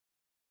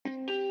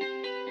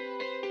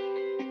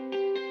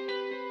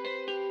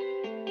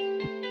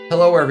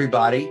Hello,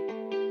 everybody.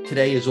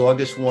 Today is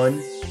August 1,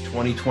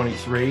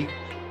 2023.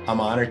 I'm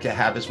honored to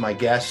have as my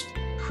guest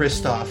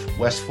Christoph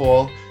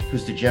Westphal,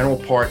 who's the general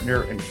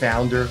partner and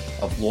founder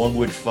of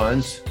Longwood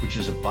Funds, which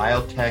is a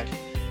biotech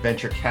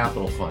venture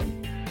capital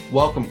fund.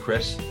 Welcome,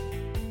 Chris.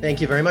 Thank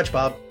you very much,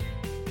 Bob.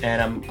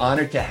 And I'm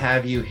honored to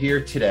have you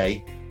here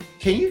today.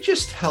 Can you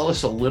just tell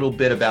us a little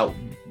bit about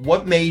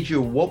what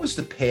was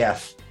the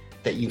path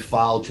that you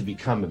followed to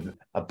become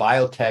a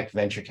biotech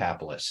venture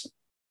capitalist?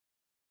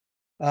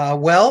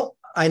 Well,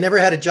 I never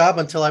had a job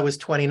until I was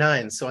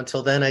 29. So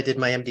until then, I did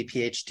my MD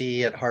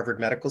PhD at Harvard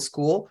Medical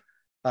School.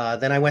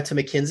 Then I went to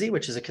McKinsey,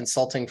 which is a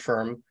consulting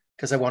firm,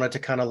 because I wanted to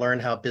kind of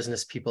learn how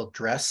business people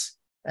dress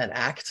and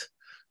act.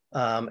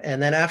 And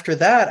then after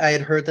that, I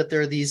had heard that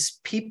there are these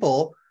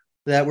people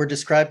that were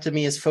described to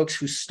me as folks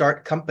who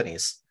start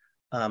companies.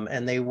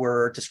 And they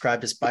were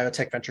described as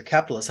biotech venture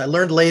capitalists. I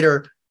learned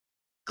later,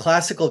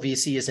 classical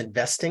VC is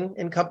investing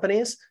in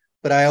companies,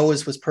 but I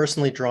always was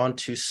personally drawn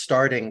to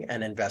starting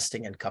and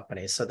investing in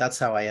companies. So that's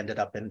how I ended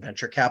up in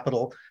venture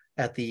capital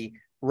at the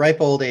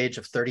ripe old age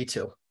of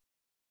 32.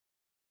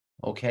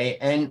 Okay.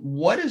 And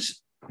what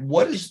does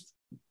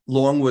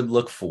Longwood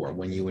look for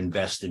when you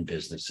invest in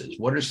businesses?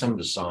 What are some of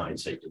the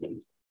signs that you need?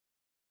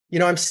 You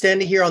know, I'm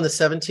standing here on the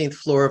 17th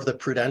floor of the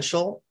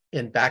Prudential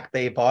in Back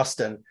Bay,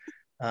 Boston.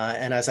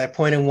 And as I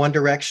point in one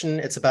direction,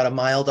 it's about a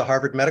mile to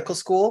Harvard Medical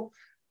School.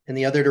 In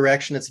the other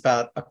direction, it's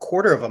about a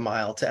quarter of a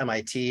mile to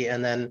MIT.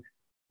 And then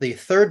the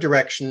third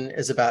direction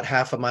is about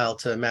half a mile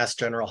to Mass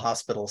General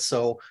Hospital.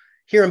 So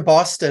here in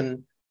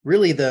Boston,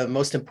 really the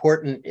most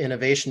important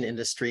innovation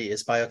industry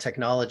is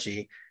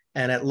biotechnology.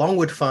 And at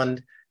Longwood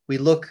Fund, we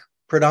look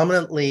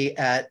predominantly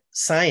at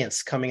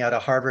science coming out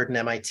of Harvard and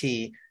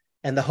MIT.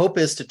 And the hope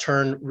is to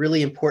turn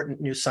really important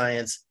new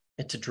science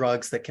into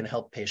drugs that can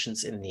help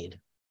patients in need.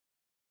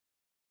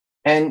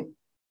 And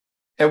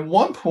at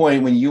one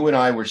point when you and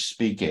I were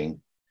speaking,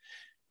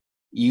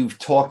 you've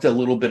talked a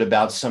little bit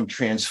about some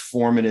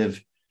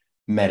transformative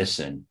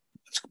medicine.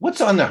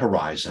 What's on the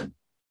horizon?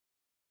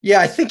 Yeah,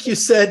 I think you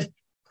said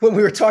when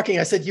we were talking,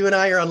 I said, you and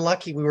I are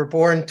unlucky. We were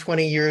born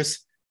 20 years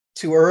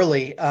too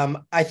early.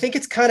 I think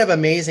it's kind of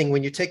amazing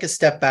when you take a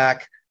step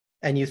back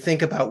and you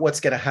think about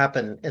what's going to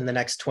happen in the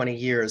next 20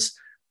 years.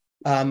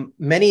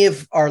 Many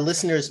of our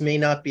listeners may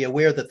not be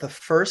aware that the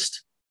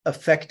first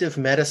effective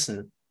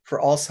medicine for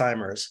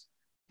Alzheimer's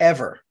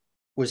ever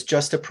was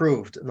just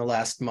approved in the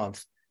last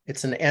month.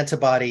 It's an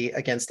antibody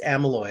against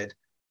amyloid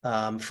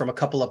from a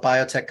couple of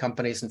biotech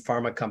companies and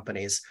pharma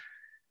companies.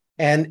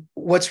 And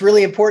what's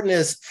really important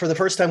is for the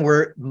first time,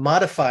 we're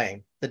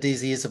modifying the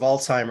disease of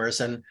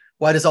Alzheimer's. And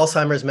why does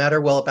Alzheimer's matter?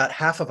 Well, about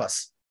half of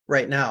us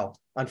right now,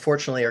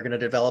 unfortunately, are going to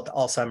develop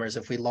Alzheimer's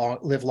if we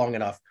live long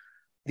enough.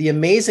 The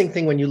amazing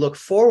thing when you look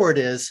forward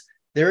is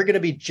there are going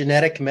to be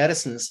genetic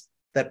medicines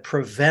that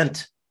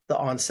prevent the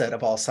onset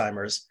of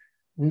Alzheimer's.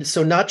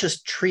 So not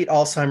just treat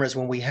Alzheimer's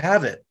when we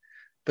have it,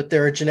 but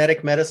there are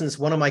genetic medicines.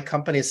 One of my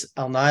companies,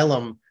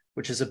 Alnylam,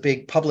 which is a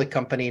big public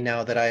company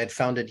now that I had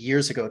founded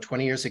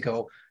 20 years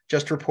ago,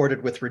 just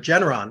reported with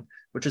Regeneron,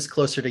 which is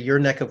closer to your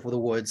neck of the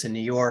woods in New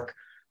York,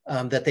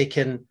 that they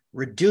can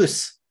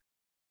reduce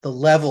the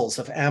levels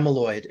of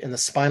amyloid in the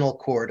spinal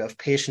cord of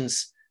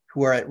patients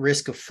who are at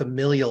risk of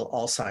familial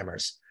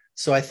Alzheimer's.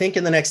 So I think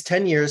in the next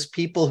 10 years,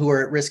 people who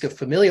are at risk of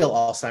familial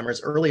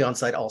Alzheimer's, early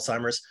onset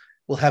Alzheimer's,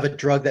 will have a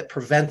drug that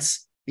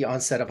prevents the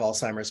onset of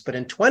Alzheimer's. But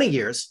in 20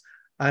 years,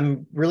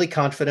 I'm really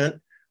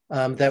confident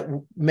that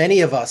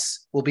many of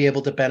us will be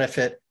able to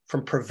benefit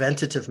from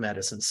preventative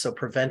medicines, so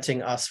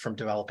preventing us from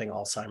developing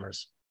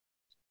Alzheimer's.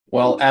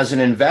 Well, as an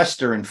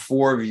investor in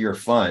 4 of your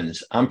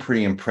funds, I'm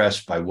pretty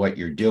impressed by what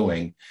you're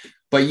doing.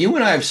 But you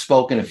and I have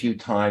spoken a few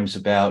times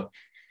about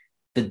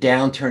the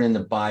downturn in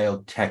the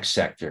biotech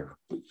sector.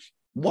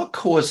 What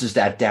causes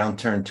that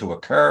downturn to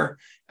occur,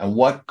 and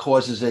what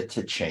causes it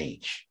to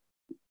change?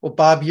 Well,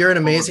 Bob, you're an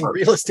amazing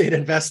real estate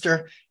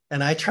investor,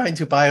 and I try and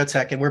do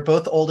biotech, and we're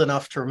both old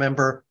enough to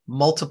remember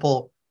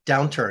multiple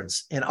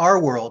downturns. In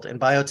our world, in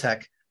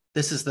biotech,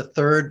 this is the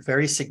third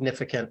very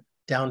significant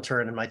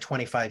downturn in my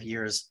 25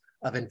 years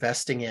of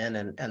investing in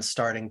and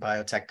starting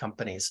biotech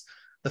companies.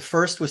 The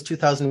first was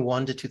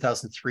 2001 to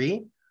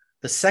 2003.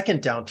 The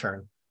second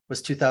downturn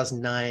was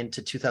 2009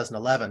 to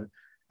 2011.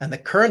 And the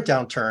current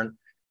downturn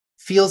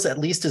feels at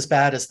least as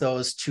bad as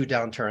those two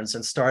downturns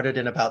and started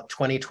in about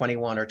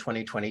 2021 or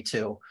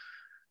 2022.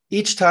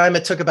 Each time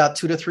it took about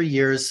 2 to 3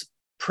 years.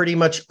 Pretty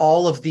much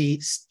all of the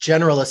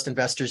generalist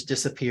investors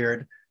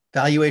disappeared.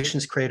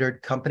 Valuations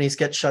cratered, companies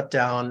get shut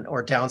down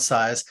or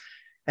downsized.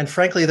 And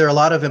frankly, there are a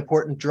lot of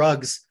important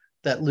drugs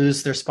that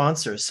lose their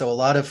sponsors. So a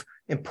lot of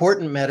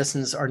important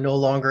medicines are no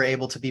longer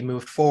able to be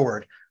moved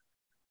forward.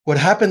 What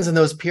happens in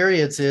those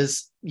periods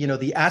is,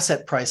 the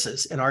asset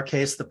prices, in our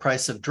case, the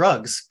price of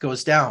drugs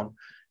goes down.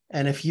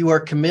 And if you are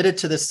committed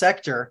to this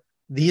sector,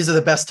 these are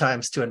the best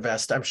times to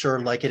invest, I'm sure,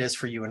 like it is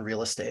for you in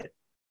real estate.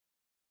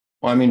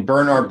 Well,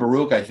 Bernard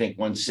Baruch, I think,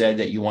 once said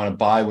that you want to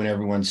buy when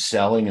everyone's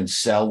selling and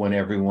sell when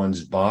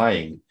everyone's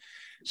buying.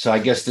 So I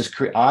guess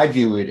I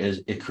view it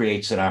as it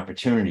creates an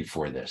opportunity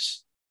for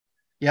this.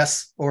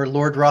 Yes, or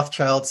Lord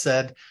Rothschild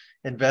said,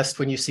 invest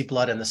when you see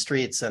blood in the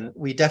streets. And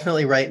we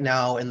definitely right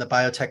now in the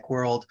biotech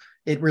world,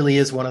 it really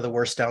is one of the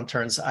worst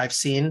downturns I've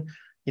seen.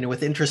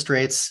 With interest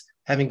rates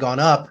having gone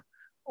up,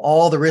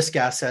 all the risk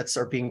assets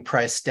are being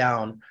priced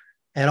down.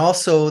 And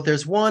also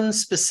there's one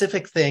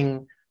specific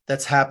thing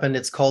that's happened.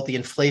 It's called the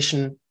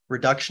Inflation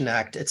Reduction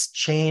Act. It's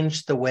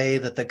changed the way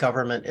that the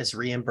government is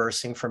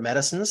reimbursing for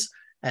medicines,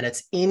 and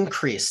it's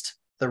increased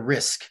the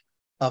risk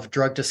of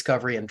drug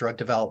discovery and drug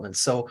development.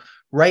 So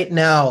right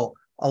now,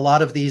 a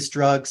lot of these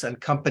drugs and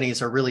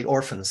companies are really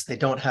orphans. They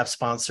don't have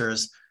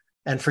sponsors.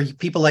 And for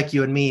people like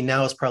you and me,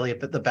 now is probably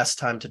the best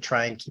time to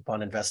try and keep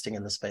on investing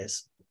in the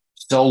space.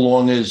 So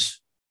long as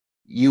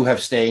you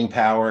have staying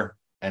power,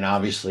 and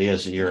obviously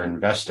as you're an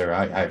investor,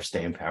 I have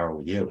staying power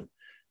with you.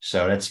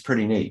 So that's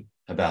pretty neat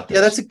about this.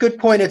 Yeah, that's a good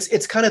point.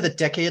 It's kind of the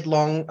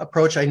decade-long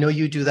approach. I know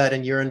you do that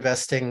in your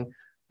investing.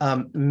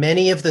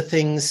 Many of the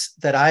things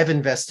that I've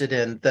invested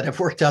in that have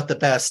worked out the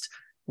best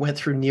went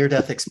through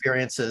near-death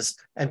experiences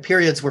and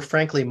periods where,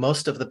 frankly,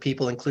 most of the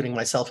people, including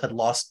myself, had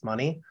lost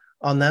money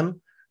on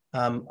them.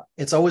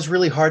 It's always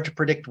really hard to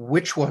predict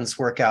which ones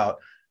work out.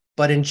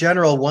 But in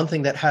general, one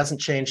thing that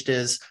hasn't changed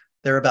is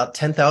there are about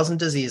 10,000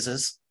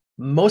 diseases.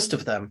 Most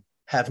of them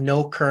have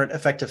no current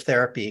effective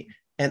therapy.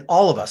 And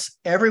all of us,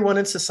 everyone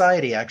in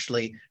society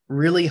actually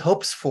really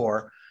hopes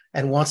for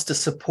and wants to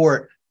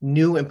support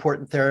new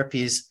important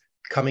therapies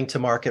coming to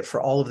market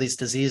for all of these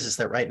diseases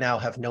that right now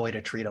have no way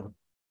to treat them.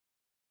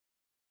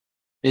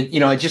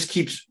 It just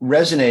keeps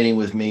resonating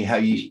with me how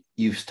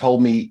you've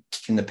told me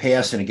in the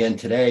past and again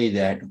today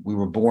that we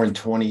were born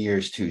 20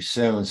 years too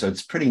soon. So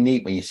it's pretty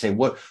neat when you say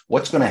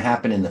what's going to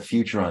happen in the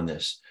future on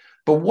this.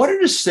 But what are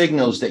the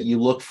signals that you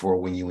look for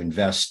when you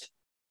invest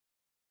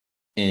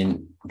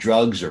in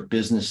drugs or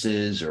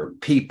businesses or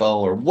people?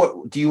 Or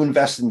what do you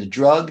invest in, the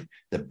drug,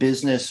 the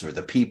business, or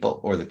the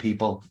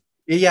people?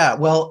 Yeah,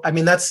 well, I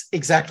mean, that's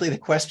exactly the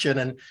question.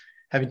 And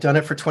having done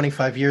it for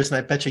 25 years, and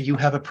I bet you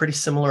have a pretty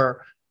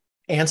similar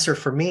answer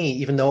for me,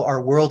 even though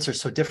our worlds are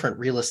so different,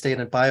 real estate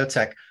and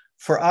biotech.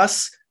 For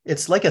us,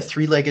 it's like a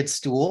three-legged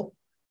stool.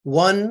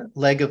 One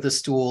leg of the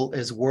stool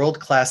is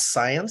world-class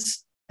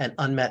science and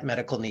unmet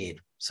medical need.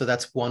 So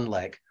that's one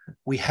leg.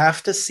 We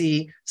have to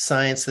see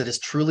science that is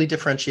truly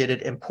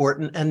differentiated,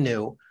 important, and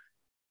new,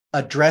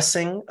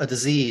 addressing a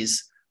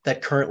disease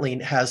that currently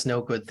has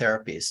no good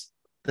therapies.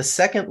 The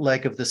second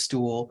leg of the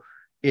stool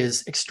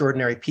is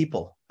extraordinary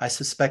people. I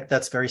suspect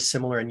that's very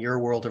similar in your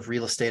world of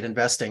real estate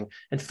investing.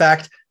 In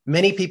fact,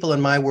 many people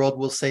in my world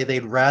will say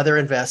they'd rather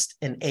invest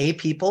in A,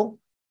 people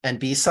and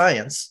B,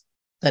 science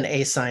than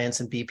A, science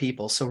and B,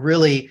 people. So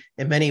really,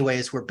 in many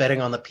ways, we're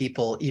betting on the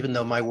people, even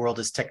though my world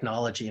is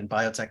technology and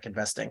biotech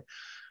investing.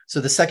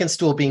 So the second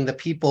stool being the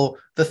people.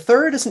 The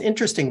third is an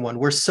interesting one.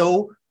 We're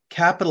so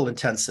capital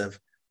intensive,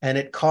 and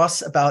it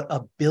costs about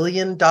 $1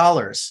 billion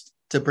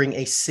to bring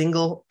a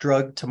single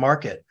drug to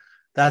market.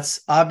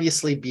 That's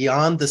obviously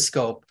beyond the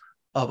scope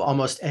of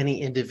almost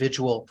any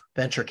individual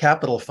venture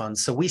capital fund.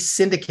 So we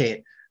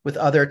syndicate with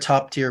other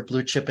top tier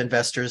blue chip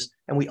investors,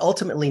 and we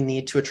ultimately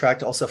need to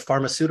attract also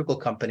pharmaceutical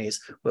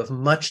companies who have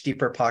much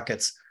deeper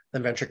pockets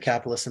than venture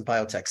capitalists and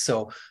biotech.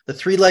 So the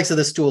three legs of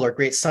the stool are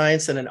great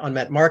science and an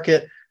unmet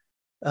market.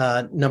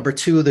 Number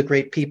two, the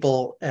great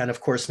people. And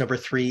of course, number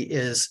three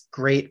is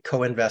great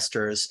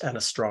co-investors and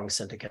a strong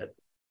syndicate.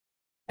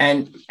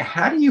 And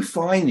how do you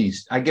find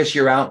these? I guess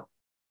you're out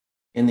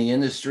in the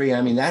industry.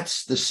 I mean,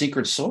 that's the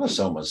secret sauce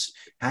almost.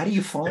 How do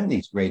you find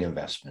these great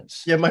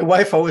investments? Yeah, my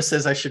wife always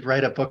says I should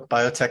write a book,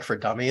 Biotech for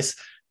Dummies.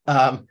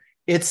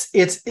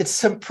 It's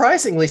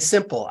surprisingly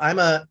simple. I'm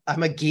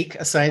a geek,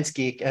 a science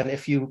geek, and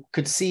if you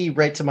could see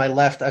right to my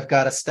left, I've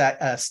got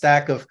a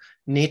stack of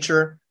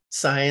Nature,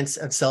 Science,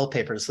 and Cell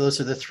papers. So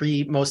those are the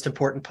three most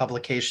important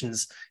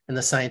publications in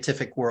the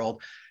scientific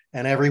world.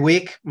 And every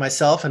week,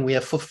 myself, and we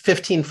have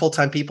 15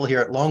 full-time people here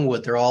at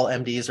Longwood, they're all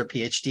MDs or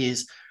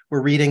PhDs,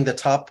 we're reading the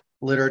top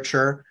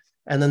literature.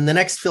 And then the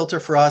next filter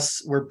for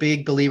us, we're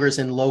big believers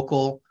in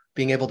local,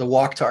 being able to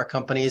walk to our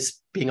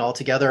companies, being all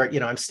together.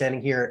 I'm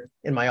standing here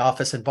in my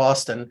office in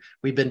Boston.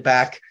 We've been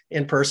back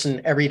in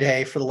person every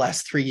day for the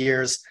last 3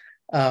 years.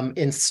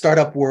 In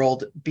startup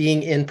world,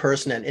 being in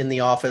person and in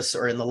the office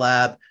or in the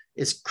lab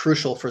is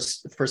crucial for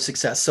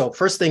success. So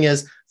first thing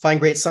is find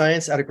great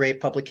science out of great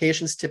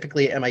publications,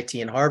 typically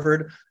MIT and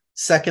Harvard.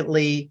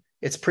 Secondly,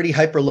 it's pretty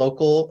hyper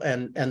local,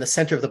 and the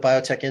center of the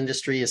biotech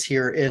industry is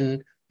here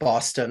in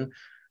Boston.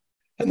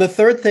 And the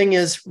third thing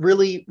is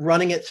really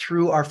running it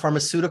through our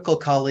pharmaceutical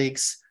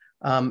colleagues.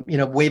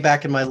 Way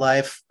back in my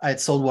life, I had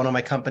sold one of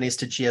my companies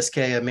to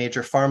GSK, a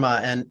major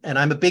pharma, and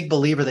I'm a big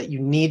believer that you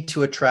need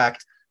to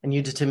attract and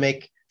you need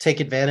to take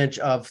advantage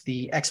of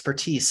the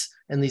expertise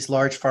in these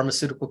large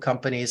pharmaceutical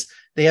companies.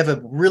 They have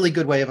a really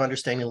good way of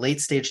understanding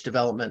late stage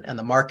development and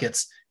the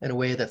markets in a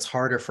way that's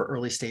harder for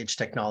early stage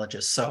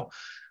technologists. So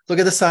look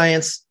at the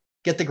science,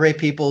 get the great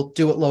people,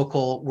 do it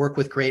local, work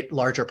with great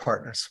larger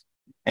partners.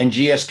 And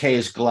GSK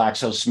is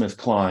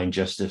GlaxoSmithKline,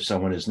 just if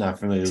someone is not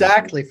familiar.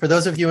 Exactly. For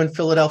those of you in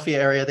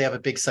Philadelphia area, they have a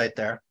big site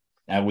there.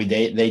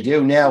 They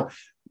do. Now,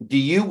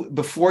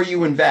 before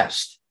you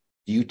invest,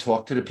 Do you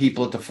talk to the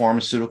people at the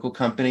pharmaceutical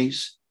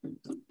companies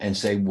and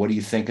say, what do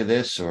you think of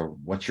this? Or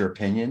what's your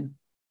opinion?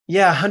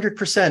 Yeah,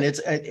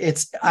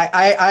 100%.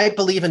 I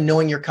believe in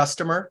knowing your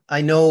customer.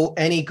 I know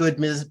any good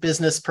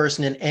business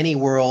person in any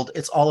world,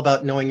 it's all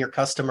about knowing your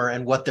customer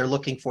and what they're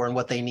looking for and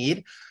what they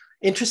need.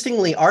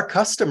 Interestingly, our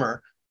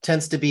customer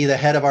tends to be the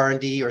head of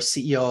R&D or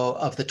CEO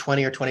of the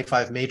 20 or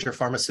 25 major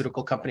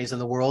pharmaceutical companies in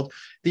the world.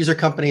 These are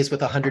companies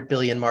with 100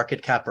 billion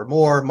market cap or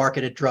more,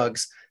 marketed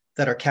drugs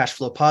that are cash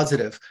flow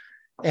positive.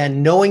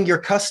 And knowing your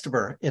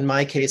customer, in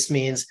my case,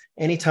 means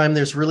anytime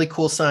there's really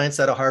cool science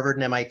out of Harvard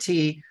and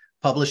MIT,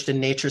 published in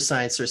Nature,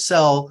 Science, or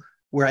Cell,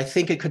 where I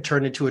think it could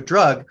turn into a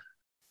drug,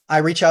 I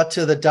reach out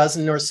to the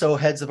dozen or so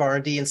heads of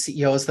R&D and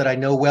CEOs that I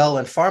know well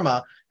in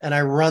pharma, and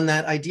I run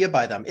that idea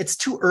by them. It's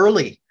too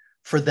early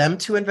for them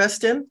to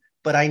invest in,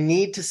 but I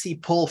need to see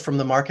pull from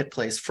the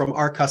marketplace, from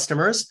our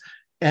customers,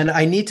 and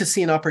I need to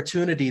see an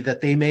opportunity that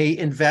they may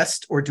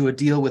invest or do a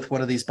deal with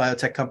one of these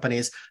biotech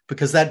companies,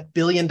 because that $1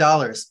 billion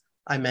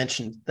I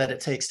mentioned that it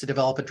takes to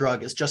develop a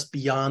drug is just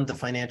beyond the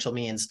financial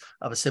means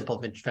of a simple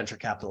venture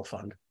capital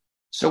fund.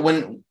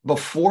 So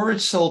before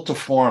it's sold to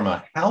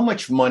pharma, how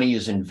much money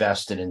is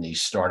invested in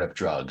these startup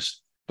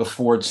drugs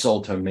before it's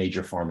sold to a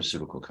major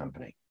pharmaceutical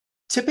company?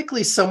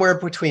 Typically somewhere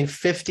between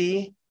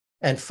 50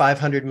 and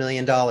 $500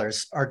 million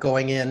are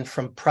going in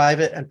from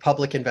private and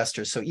public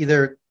investors. So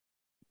either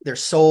they're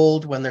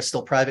sold when they're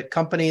still private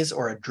companies,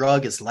 or a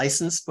drug is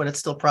licensed when it's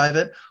still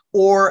private,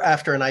 or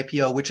after an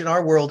IPO, which in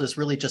our world is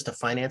really just a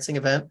financing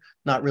event,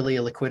 not really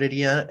a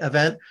liquidity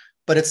event,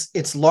 but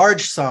it's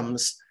large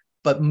sums.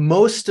 But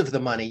most of the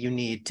money you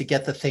need to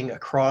get the thing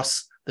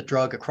across the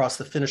drug, across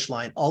the finish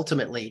line,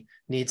 ultimately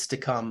needs to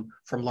come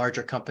from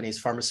larger companies,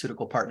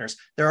 pharmaceutical partners.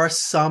 There are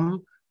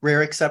some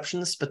rare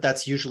exceptions, but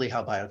that's usually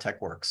how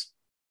biotech works.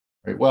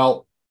 Right.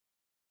 Well,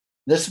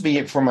 this would be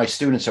it for my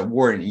students at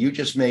Wharton. You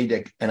just made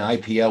an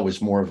IPO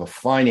as more of a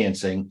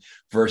financing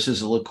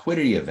versus a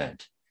liquidity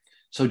event.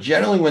 So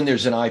generally when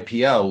there's an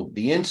IPO,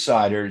 the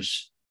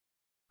insiders,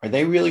 are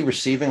they really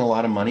receiving a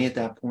lot of money at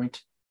that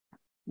point?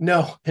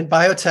 No, in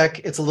biotech,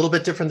 it's a little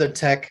bit different than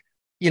tech.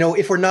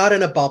 If we're not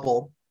in a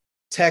bubble,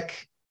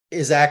 tech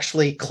is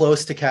actually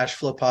close to cash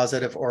flow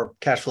positive or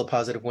cash flow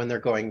positive when they're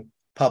going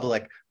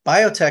public.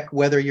 Biotech,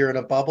 whether you're in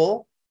a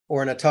bubble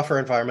or in a tougher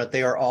environment,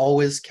 they are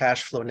always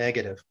cash flow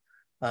negative.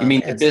 You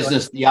mean the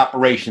business, the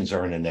operations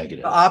are in a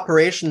negative? The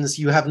operations,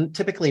 you have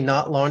typically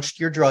not launched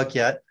your drug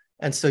yet.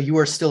 And so you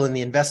are still in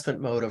the investment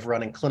mode of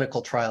running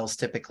clinical trials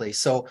typically.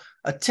 So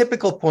a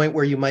typical point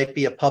where you might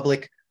be a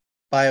public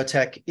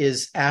biotech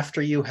is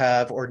after you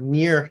have, or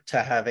near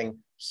to having,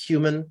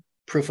 human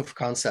proof of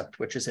concept,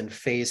 which is in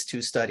phase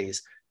 2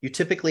 studies. You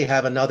typically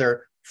have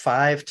another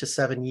 5 to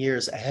 7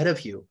 years ahead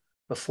of you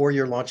before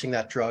you're launching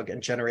that drug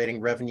and generating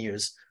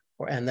revenues,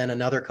 and then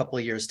another couple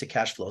of years to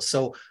cash flow.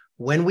 So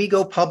when we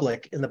go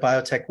public in the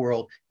biotech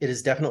world, it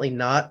is definitely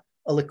not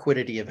a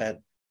liquidity event.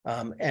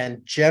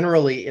 And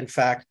generally, in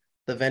fact,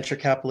 the venture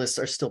capitalists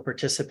are still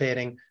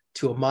participating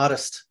to a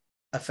modest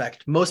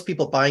effect. Most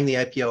people buying the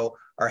IPO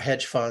are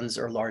hedge funds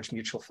or large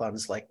mutual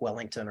funds like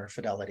Wellington or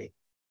Fidelity.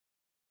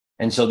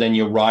 And so then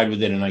you'll ride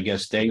with it, and I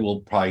guess they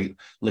will probably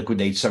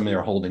liquidate some of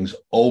their holdings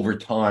over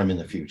time in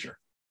the future.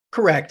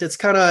 Correct. It's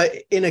kind of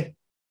in a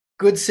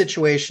good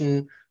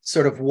situation,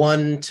 sort of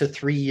 1 to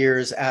 3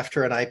 years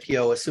after an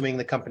IPO, assuming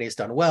the company's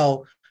done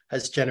well,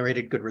 has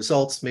generated good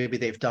results. Maybe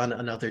they've done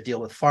another deal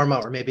with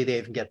pharma, or maybe they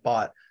even get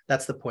bought.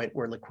 That's the point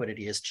where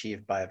liquidity is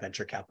achieved by a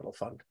venture capital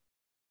fund.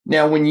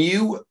 Now, when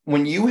you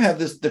have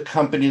the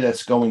company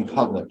that's going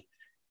public,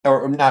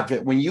 or not,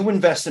 when you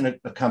invest in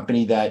a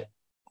company that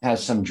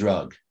has some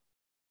drug,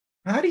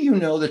 how do you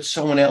know that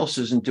someone else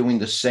isn't doing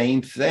the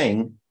same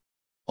thing,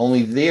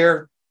 only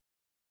their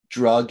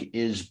drug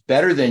is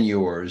better than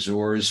yours,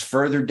 or is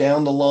further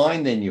down the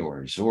line than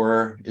yours,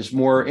 or is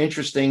more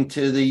interesting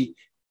to the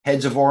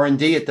heads of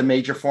R&D at the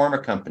major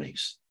pharma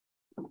companies?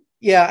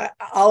 Yeah,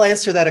 I'll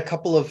answer that a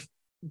couple of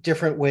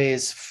different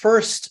ways.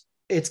 First,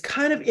 it's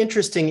kind of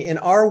interesting in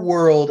our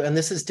world, and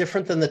this is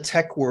different than the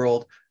tech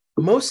world,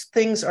 most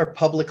things are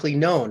publicly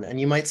known. And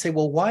you might say,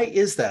 well, why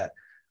is that?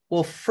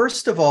 Well,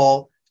 first of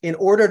all, in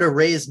order to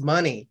raise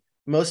money,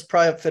 most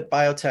private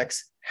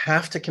biotechs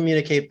have to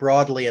communicate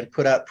broadly and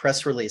put out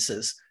press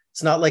releases.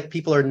 It's not like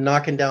people are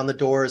knocking down the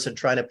doors and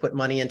trying to put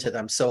money into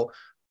them. So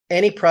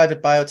any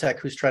private biotech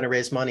who's trying to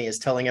raise money is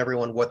telling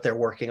everyone what they're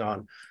working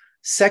on.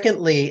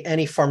 Secondly,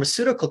 any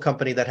pharmaceutical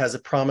company that has a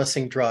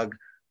promising drug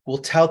will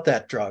tout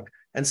that drug.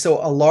 And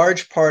so a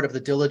large part of the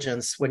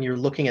diligence when you're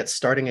looking at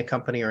starting a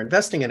company or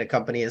investing in a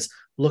company is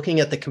looking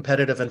at the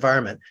competitive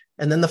environment.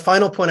 And then the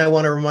final point I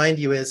want to remind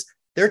you is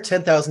there are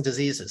 10,000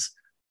 diseases.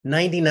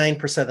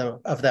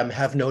 99% of them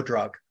have no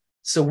drug.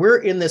 So we're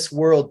in this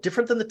world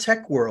different than the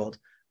tech world,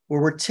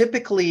 where we're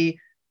typically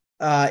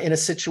in a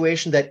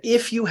situation that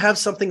if you have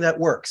something that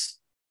works,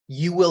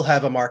 you will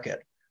have a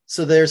market.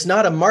 So there's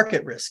not a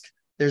market risk.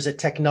 There's a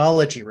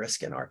technology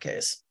risk in our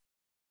case.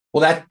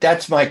 Well,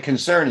 that's my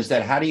concern, is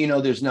that how do you know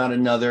there's not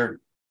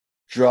another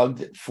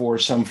drug for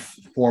some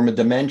form of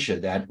dementia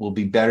that will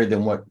be better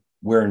than what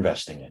we're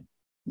investing in?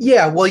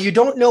 Yeah, well, you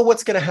don't know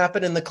what's going to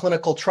happen in the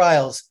clinical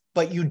trials,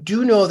 but you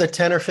do know the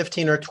 10 or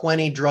 15 or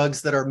 20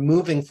 drugs that are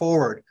moving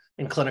forward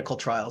in clinical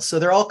trials. So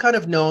they're all kind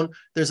of known.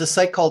 There's a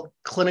site called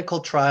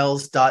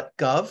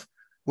clinicaltrials.gov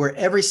where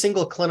every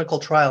single clinical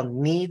trial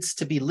needs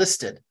to be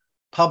listed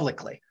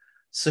publicly.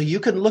 So you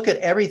can look at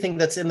everything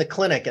that's in the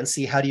clinic and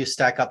see how do you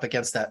stack up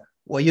against that.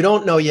 What you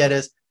don't know yet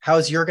is how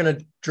is your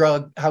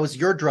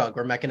drug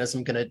or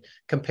mechanism going to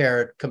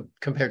compared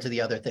to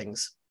the other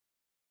things.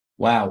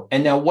 Wow.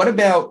 And now what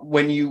about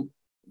when you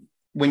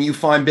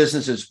find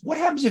businesses, what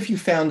happens if you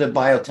found a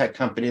biotech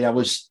company that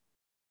was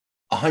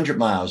 100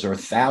 miles or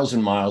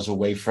 1,000 miles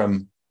away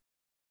from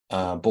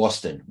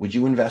Boston? Would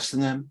you invest in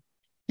them?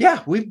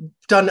 Yeah, we've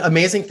done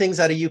amazing things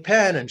out of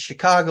UPenn and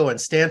Chicago and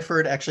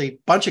Stanford, actually a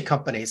bunch of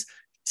companies.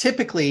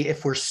 Typically,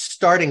 if we're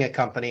starting a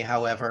company,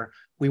 however,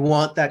 we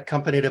want that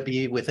company to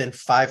be within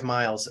 5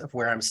 miles of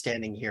where I'm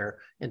standing here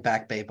in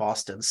Back Bay,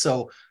 Boston.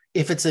 So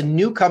if it's a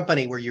new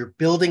company where you're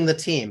building the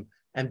team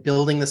and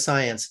building the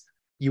science,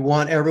 you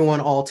want everyone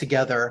all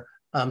together.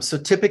 So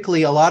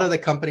typically, a lot of the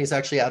companies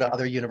actually out of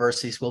other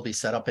universities will be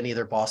set up in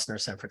either Boston or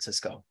San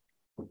Francisco.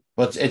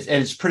 Well,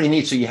 it's pretty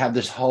neat. So you have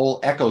this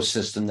whole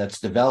ecosystem that's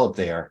developed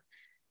there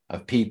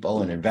of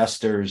people and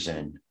investors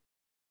and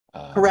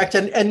Correct.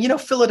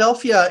 And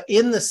Philadelphia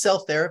in the cell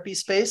therapy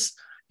space,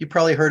 you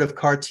probably heard of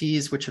CAR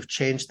Ts, which have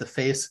changed the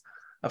face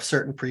of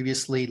certain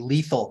previously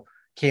lethal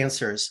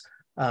cancers.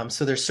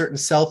 So there's certain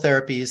cell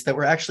therapies that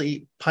were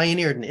actually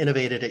pioneered and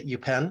innovated at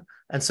UPenn.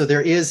 And so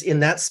there is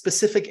in that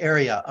specific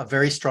area a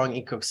very strong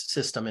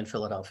ecosystem in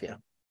Philadelphia.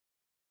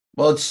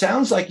 well, it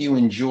sounds like you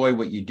enjoy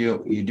what you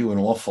do. You do an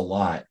awful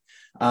lot.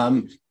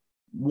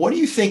 What do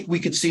you think we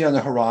could see on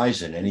the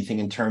horizon? Anything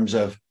in terms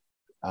of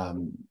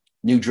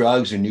new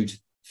drugs or new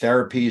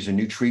therapies or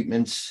new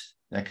treatments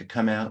that could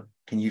come out?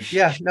 Can you?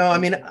 Yeah, no, I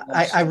mean,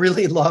 I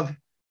really love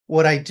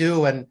what I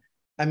do. And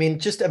I mean,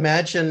 just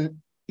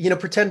imagine,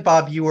 pretend,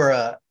 Bob, you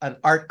were an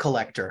art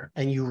collector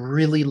and you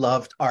really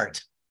loved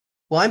art.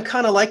 Well, I'm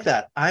kind of like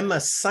that. I'm a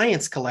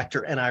science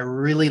collector and I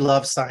really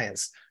love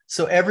science.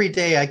 So every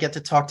day I get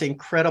to talk to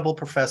incredible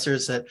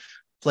professors at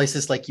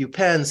places like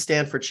UPenn,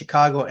 Stanford,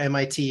 Chicago,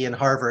 MIT, and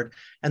Harvard,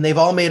 and they've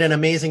all made an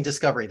amazing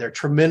discovery. They're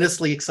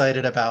tremendously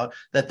excited about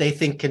that they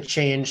think can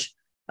change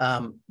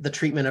the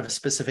treatment of a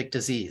specific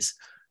disease.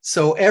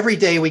 So every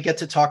day we get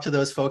to talk to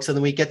those folks and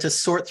then we get to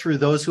sort through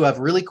those who have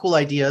really cool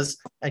ideas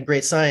and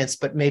great science,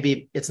 but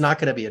maybe it's not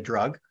going to be a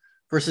drug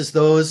versus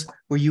those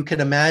where you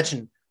can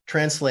imagine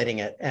translating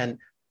it and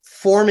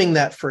forming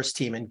that first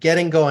team and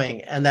getting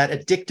going and that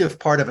addictive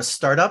part of a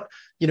startup.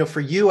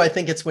 For you, I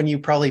think it's when you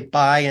probably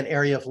buy an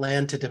area of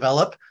land to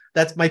develop.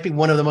 That might be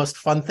one of the most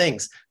fun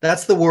things.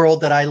 That's the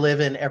world that I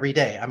live in every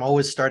day. I'm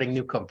always starting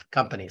new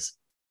companies.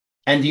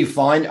 And do you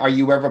find, are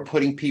you ever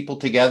putting people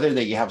together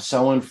that you have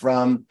someone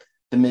from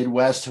the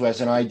Midwest who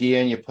has an idea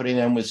and you're putting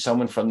them with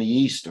someone from the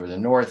East or the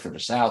North or the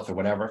South or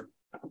whatever?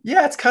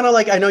 Yeah, it's kind of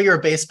like, I know you're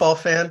a baseball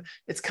fan.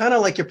 It's kind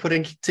of like you're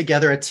putting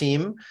together a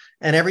team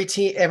and every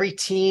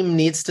team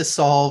needs to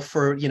solve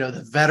for,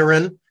 the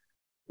veteran.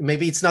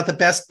 Maybe it's not the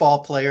best ball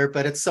player,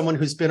 but it's someone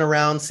who's been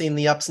around, seen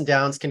the ups and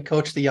downs, can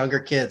coach the younger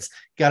kids.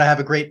 Got to have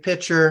a great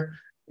pitcher.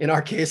 In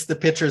our case, the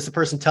pitcher is the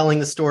person telling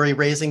the story,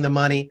 raising the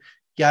money.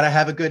 Got to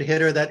have a good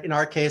hitter that in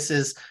our case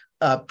is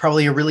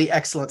probably a really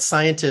excellent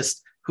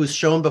scientist who's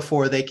shown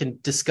before they can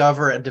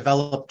discover and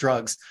develop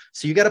drugs.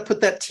 So you got to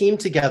put that team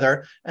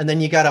together and then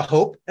you got to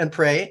hope and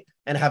pray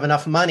and have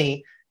enough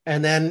money.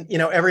 And then,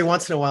 every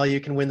once in a while you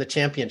can win the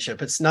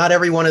championship. It's not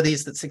every one of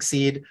these that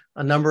succeed.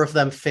 A number of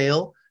them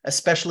fail,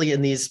 especially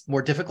in these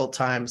more difficult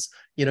times.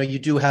 You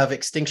do have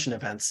extinction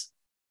events.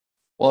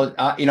 Well,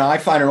 I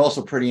find it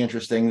also pretty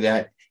interesting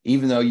that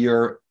even though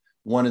you're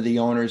one of the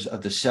owners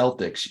of the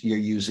Celtics, you're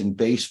using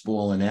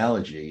baseball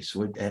analogies,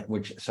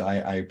 which so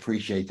I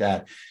appreciate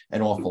that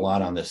an awful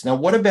lot on this. Now,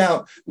 what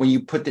about when you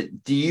put it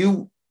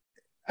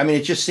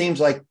just seems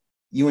like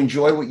you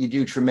enjoy what you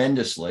do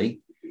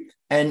tremendously.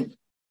 And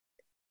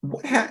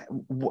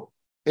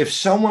if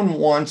someone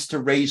wants to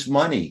raise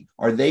money,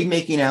 are they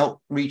making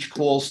outreach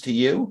calls to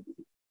you?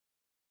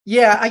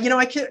 Yeah,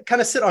 I can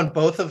kind of sit on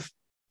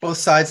both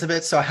sides of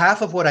it. So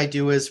half of what I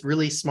do is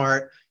really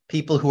smart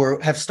people who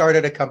have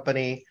started a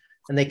company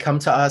and they come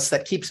to us.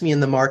 That keeps me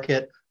in the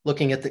market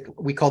looking at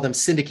we call them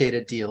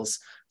syndicated deals.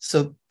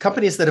 So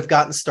companies that have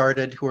gotten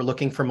started who are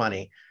looking for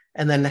money.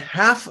 And then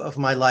half of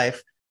my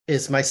life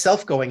is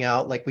myself going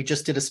out. Like we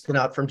just did a spin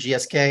out from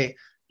GSK.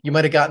 You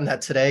might have gotten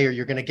that today, or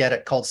you're going to get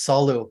it, called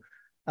Salu,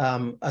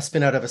 a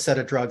spin out of a set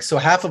of drugs. So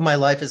half of my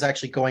life is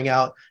actually going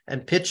out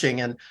and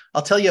pitching. And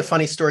I'll tell you a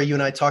funny story. You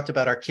and I talked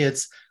about our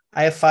kids.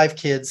 I have 5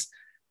 kids.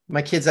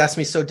 My kids ask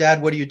me, so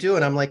Dad, what do you do?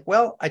 And I'm like,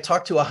 well, I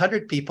talk to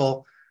 100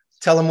 people,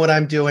 tell them what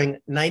I'm doing.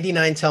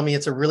 99 tell me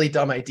it's a really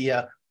dumb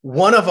idea.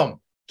 One of them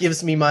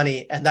gives me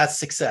money and that's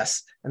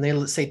success. And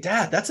they say,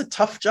 Dad, that's a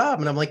tough job.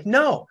 And I'm like,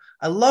 no,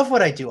 I love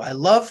what I do. I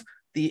love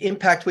the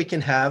impact we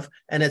can have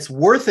and it's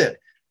worth it.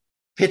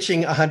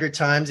 Pitching 100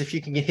 times, if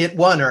you can hit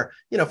one, or,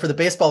 for the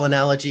baseball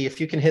analogy,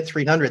 if you can hit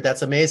 300,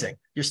 that's amazing.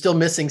 You're still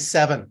missing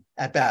 7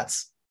 at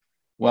bats.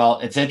 Well,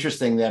 it's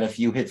interesting that if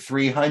you hit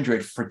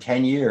 300 for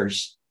 10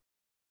 years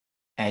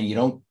and you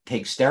don't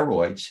take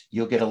steroids,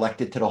 you'll get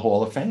elected to the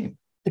Hall of Fame.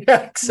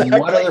 Yeah, In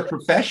what exactly. other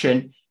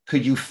profession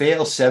could you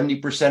fail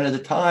 70% of the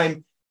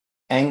time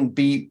and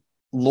be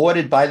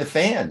lauded by the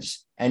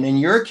fans? And in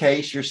your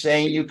case, you're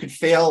saying you could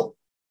fail,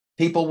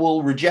 people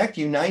will reject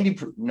you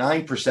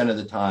 99% of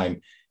the time,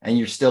 and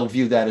you still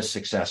view that as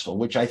successful,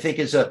 which I think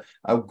is a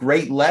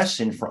great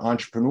lesson for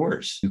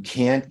entrepreneurs. You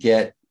can't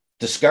get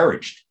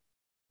discouraged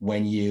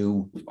when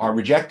you are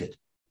rejected.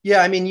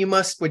 Yeah, I mean, you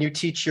must, when you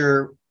teach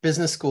your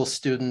business school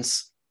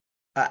students,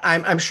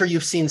 I'm sure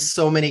you've seen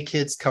so many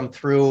kids come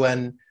through.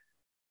 And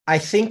I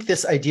think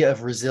this idea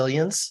of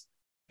resilience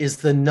is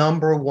the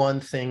number one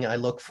thing I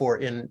look for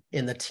in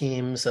the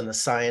teams and the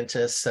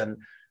scientists. And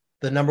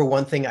the number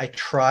one thing I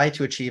try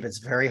to achieve. It's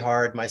very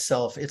hard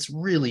myself. It's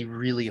really,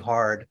 really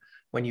hard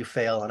when you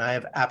fail. And I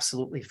have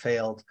absolutely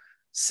failed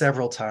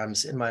several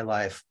times in my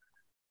life.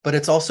 But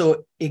it's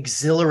also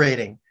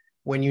exhilarating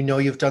when you know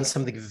you've done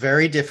something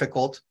very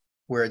difficult,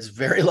 where it's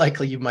very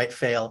likely you might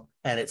fail,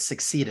 and it's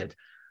succeeded.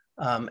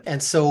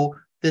 And so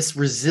this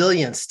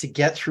resilience to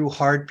get through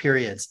hard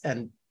periods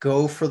and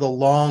go for the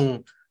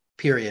long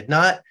period,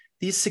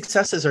 these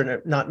successes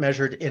are not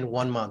measured in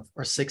 1 month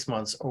or 6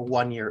 months or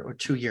 1 year or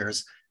 2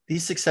 years.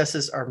 These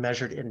successes are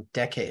measured in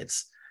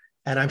decades.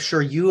 And I'm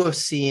sure you have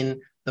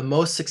seen the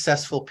most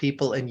successful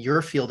people in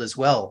your field as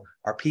well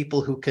are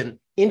people who can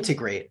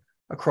integrate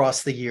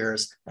across the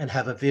years and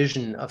have a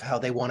vision of how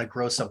they want to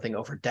grow something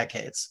over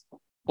decades.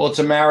 Well, it's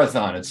a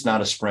marathon. It's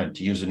not a sprint,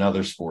 to use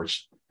another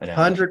sports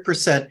analogy.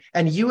 100%.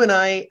 And you and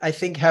I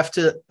think, have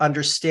to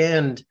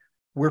understand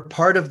we're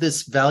part of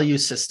this value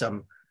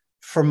system.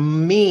 For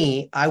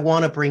me, I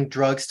want to bring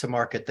drugs to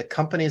market. The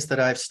companies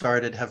that I've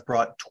started have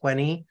brought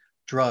 20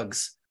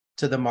 drugs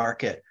to the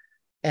market.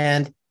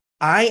 And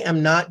I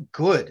am not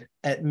good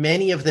at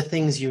many of the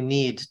things you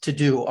need to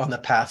do on the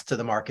path to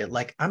the market.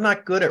 Like, I'm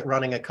not good at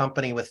running a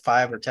company with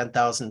 5 or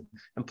 10,000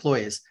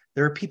 employees.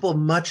 There are people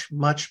much,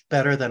 much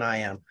better than I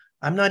am.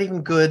 I'm not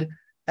even good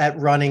at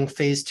running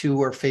phase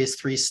 2 or phase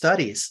 3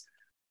 studies.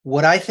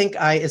 What I think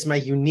is my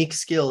unique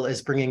skill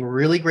is bringing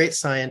really great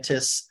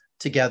scientists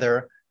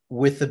together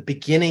with the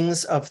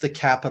beginnings of the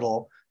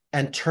capital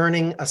and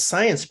turning a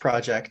science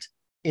project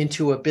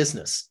into a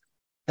business.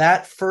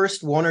 That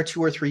first 1 or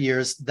 2 or 3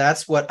 years,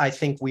 that's what I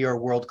think we are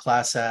world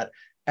class at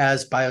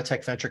as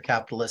biotech venture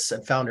capitalists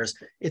and founders.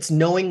 It's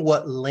knowing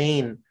what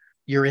lane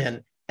you're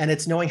in, and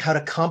it's knowing how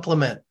to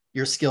complement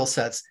your skill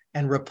sets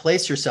and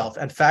replace yourself.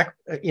 In fact,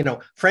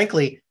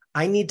 frankly,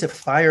 I need to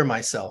fire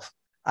myself.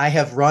 I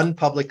have run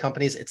public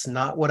companies. It's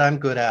not what I'm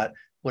good at.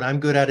 What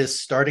I'm good at is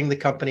starting the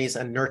companies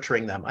and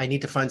nurturing them. I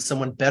need to find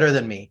someone better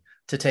than me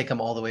to take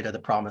them all the way to the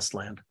promised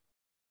land.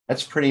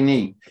 That's pretty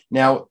neat.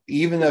 Now,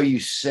 even though you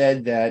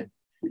said that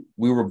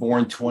we were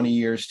born 20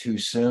 years too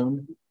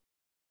soon,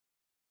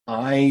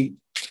 I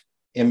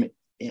am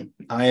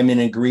in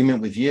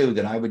agreement with you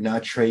that I would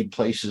not trade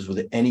places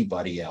with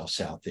anybody else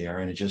out there.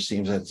 And it just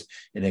seems that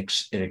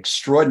it's an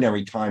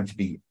extraordinary time to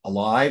be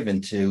alive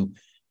and to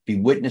be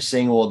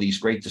witnessing all these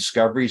great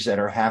discoveries that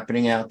are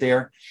happening out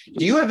there.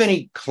 Do you have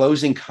any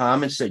closing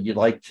comments that you'd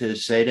like to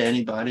say to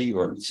anybody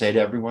or say to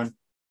everyone?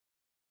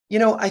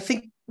 I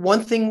think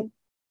one thing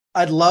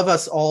I'd love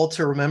us all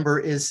to remember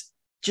is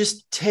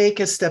just take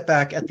a step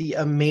back at the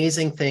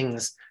amazing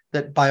things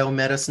that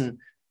biomedicine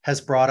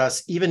has brought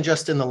us, even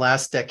just in the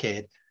last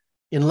decade.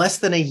 In less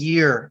than a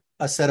year,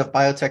 a set of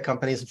biotech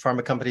companies and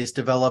pharma companies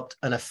developed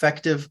an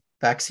effective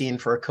vaccine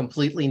for a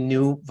completely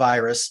new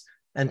virus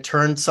and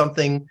turned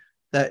something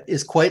that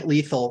is quite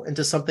lethal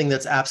into something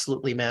that's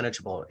absolutely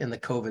manageable in the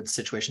COVID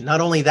situation.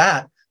 Not only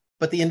that,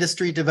 but the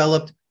industry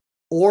developed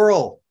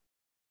oral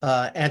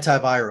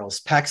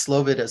antivirals.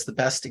 Paxlovid is the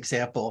best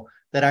example,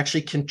 that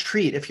actually can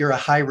treat, if you're a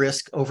high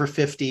risk, over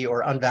 50 or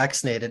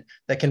unvaccinated,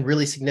 that can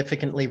really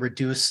significantly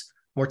reduce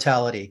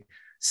mortality.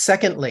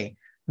 Secondly,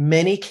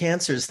 many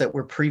cancers that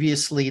were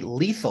previously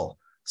lethal,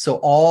 so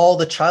all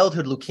the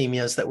childhood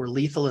leukemias that were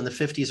lethal in the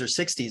 50s or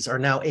 60s are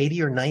now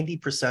 80 or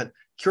 90%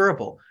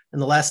 curable. In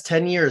the last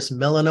 10 years,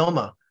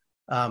 melanoma,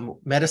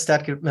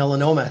 metastatic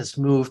melanoma has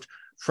moved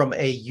from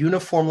a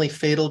uniformly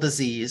fatal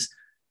disease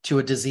to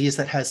a disease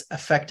that has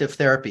effective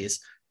therapies.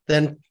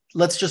 Then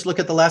let's just look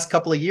at the last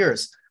couple of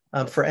years.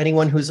 For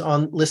anyone who's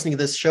listening to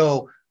this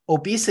show,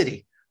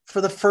 obesity.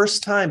 For the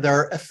first time, there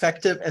are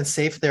effective and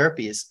safe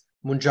therapies,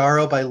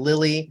 Mounjaro by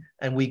Lilly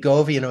and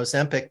Wegovy and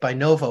Ozempic by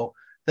Novo,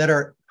 that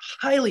are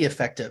highly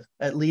effective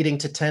at leading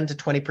to 10 to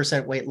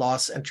 20% weight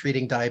loss and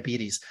treating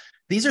diabetes.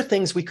 These are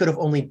things we could have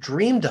only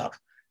dreamed of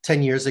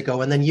 10 years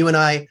ago. And then you and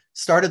I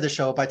started the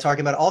show by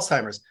talking about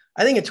Alzheimer's.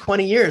 I think in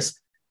 20 years,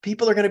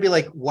 people are going to be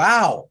like,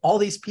 wow, all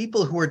these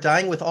people who are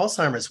dying with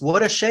Alzheimer's,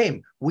 what a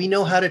shame. We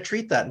know how to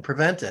treat that and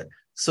prevent it.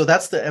 So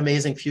that's the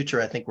amazing future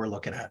I think we're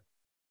looking at.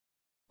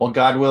 Well,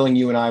 God willing,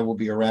 you and I will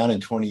be around in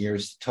 20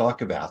 years to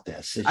talk about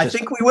this. I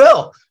think we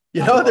will.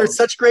 There's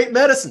such great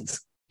medicines.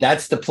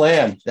 That's the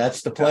plan.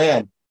 That's the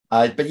plan.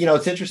 But,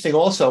 it's interesting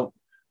also,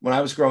 when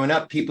I was growing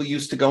up, people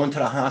used to go into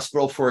the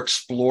hospital for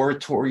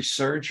exploratory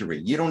surgery.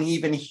 You don't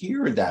even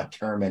hear that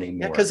term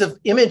anymore. Yeah, because of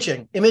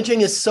imaging.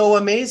 Imaging is so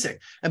amazing.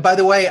 And by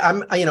the way,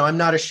 I'm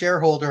not a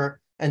shareholder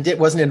and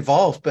wasn't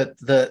involved, but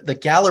the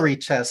Gallery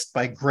test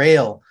by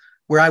Grail,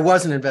 where I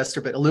was an investor,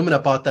 but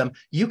Illumina bought them.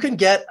 You can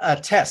get a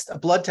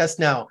blood test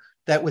now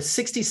that with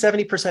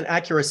 60-70%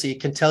 accuracy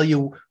can tell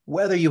you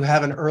whether you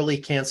have an early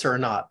cancer or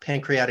not,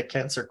 pancreatic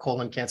cancer,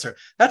 colon cancer.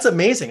 That's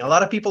amazing. A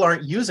lot of people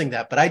aren't using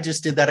that, but I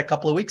just did that a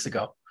couple of weeks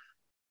ago.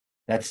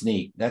 That's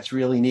neat. That's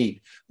really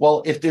neat.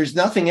 Well, if there's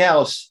nothing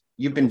else,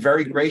 you've been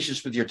very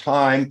gracious with your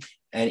time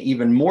and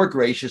even more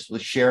gracious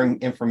with sharing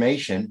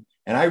information.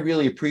 And I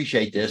really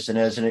appreciate this. And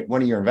as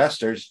one of your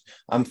investors,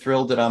 I'm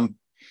thrilled that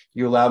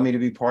you allowed me to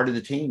be part of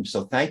the team.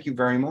 So thank you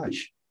very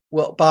much.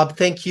 Well, Bob,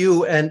 thank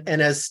you. And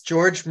as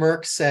George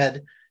Merck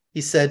said,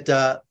 he said,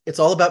 it's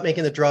all about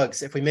making the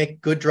drugs. If we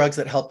make good drugs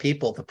that help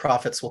people, the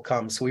profits will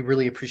come. So we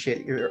really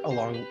appreciate you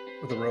along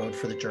the road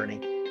for the journey.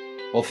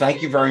 Well,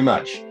 thank you very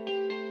much.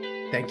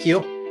 Thank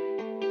you.